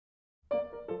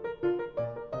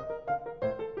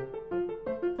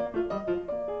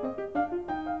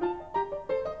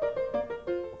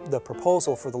The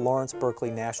proposal for the Lawrence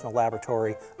Berkeley National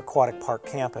Laboratory Aquatic Park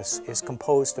campus is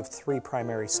composed of 3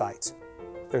 primary sites.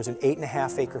 There's an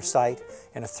 8.5 acre site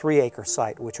and a 3 acre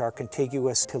site, which are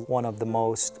contiguous to one of the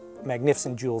most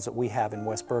magnificent jewels that we have in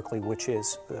West Berkeley, which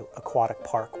is the Aquatic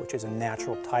Park, which is a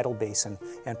natural tidal basin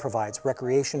and provides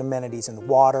recreation amenities in the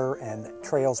water and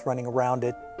trails running around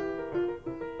it.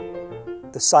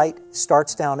 The site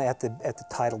starts down at the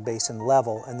tidal basin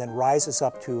level and then rises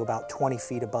up to about 20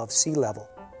 feet above sea level.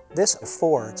 This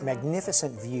affords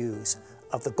magnificent views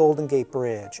of the Golden Gate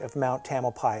Bridge, of Mount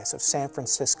Tamalpais, of San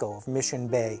Francisco, of Mission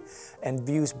Bay, and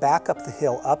views back up the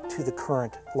hill up to the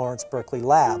current Lawrence Berkeley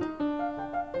Lab.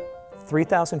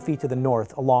 3,000 feet to the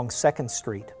north along 2nd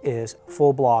Street is a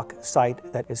full block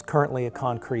site that is currently a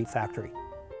concrete factory.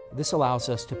 This allows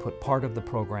us to put part of the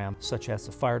program, such as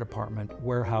the fire department,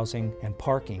 warehousing, and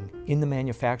parking, in the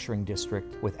manufacturing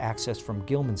district with access from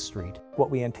Gilman Street. What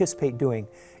we anticipate doing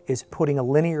is putting a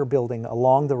linear building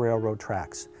along the railroad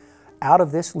tracks. Out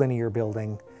of this linear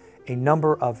building, a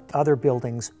number of other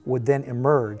buildings would then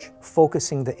emerge,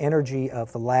 focusing the energy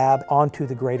of the lab onto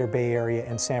the greater Bay Area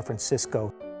and San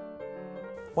Francisco.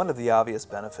 One of the obvious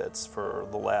benefits for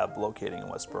the lab locating in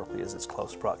West Berkeley is its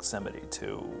close proximity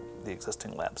to the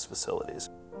existing lab's facilities.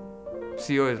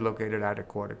 CO is located at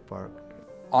Aquatic Park.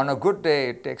 On a good day,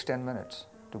 it takes 10 minutes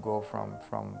to go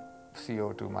from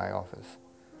CO to my office.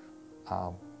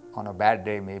 On a bad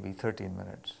day, maybe 13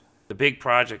 minutes. The big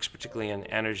projects, particularly in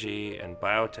energy and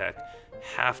biotech,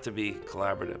 have to be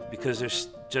collaborative because they're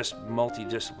just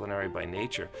multidisciplinary by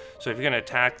nature. So if you're going to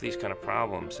attack these kind of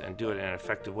problems and do it in an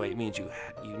effective way, it means you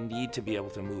need to be able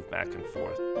to move back and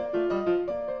forth.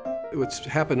 What's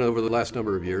happened over the last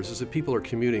number of years is that people are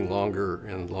commuting longer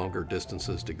and longer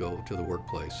distances to go to the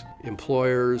workplace.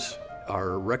 Employers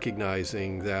are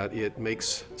recognizing that it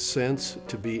makes sense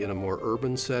to be in a more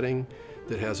urban setting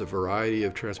that has a variety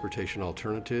of transportation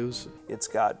alternatives. It's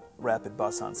got rapid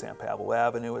bus on San Pablo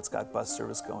Avenue, it's got bus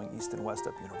service going east and west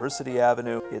up University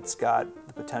Avenue, it's got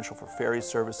the potential for ferry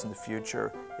service in the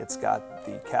future, it's got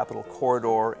the Capitol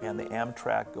Corridor and the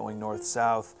Amtrak going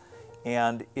north-south,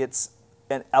 and it's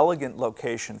an elegant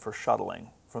location for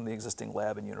shuttling from the existing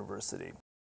lab and university.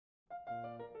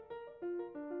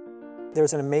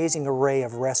 There's an amazing array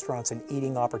of restaurants and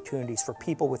eating opportunities for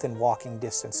people within walking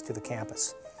distance to the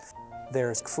campus.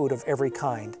 There's food of every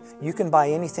kind. You can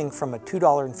buy anything from a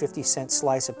 $2.50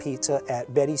 slice of pizza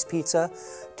at Betty's Pizza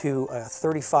to a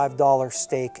 $35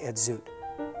 steak at Zoot.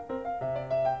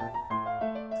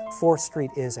 4th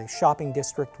Street is a shopping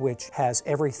district which has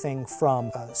everything from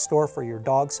a store for your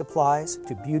dog supplies,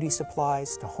 to beauty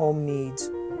supplies, to home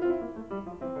needs.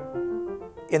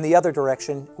 In the other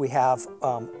direction, we have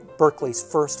Berkeley's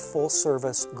first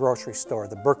full-service grocery store,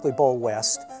 the Berkeley Bowl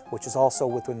West, which is also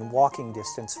within walking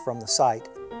distance from the site.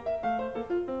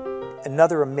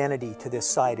 Another amenity to this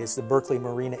site is the Berkeley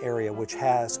Marina area, which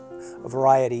has a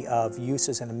variety of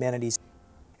uses and amenities,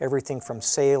 everything from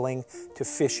sailing to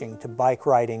fishing to bike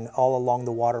riding all along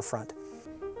the waterfront.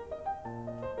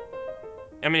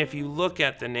 I mean, if you look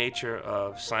at the nature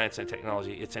of science and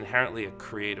technology, it's inherently a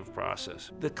creative process.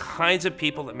 The kinds of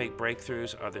people that make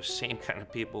breakthroughs are the same kind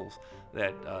of people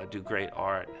that do great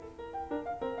art.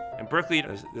 In Berkeley,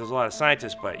 there's a lot of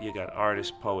scientists, but you got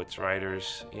artists, poets,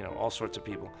 writers, you know, all sorts of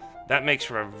people. That makes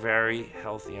for a very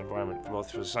healthy environment, both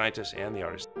for the scientists and the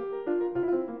artists.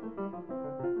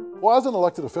 Well, as an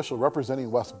elected official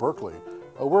representing West Berkeley,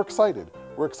 we're excited.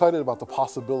 We're excited about the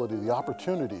possibility, the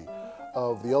opportunity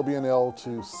of the LBNL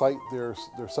to site their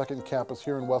second campus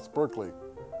here in West Berkeley.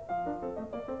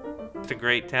 It's a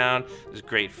great town, there's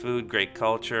great food, great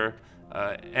culture,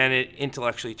 and it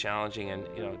intellectually challenging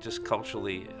and just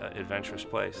culturally adventurous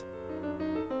place.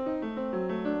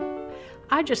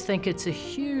 I just think it's a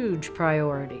huge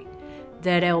priority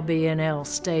that LBNL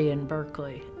stay in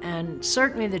Berkeley, and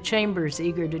certainly the Chamber's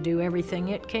eager to do everything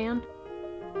it can.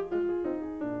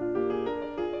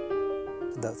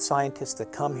 The scientists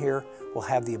that come here will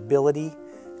have the ability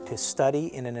to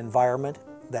study in an environment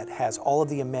that has all of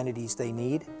the amenities they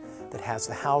need, that has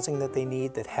the housing that they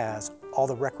need, that has all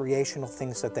the recreational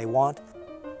things that they want.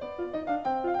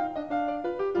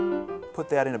 Put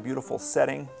that in a beautiful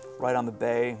setting, right on the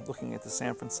bay, looking at the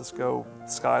San Francisco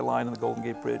skyline and the Golden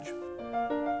Gate Bridge.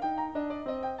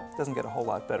 It doesn't get a whole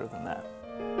lot better than that.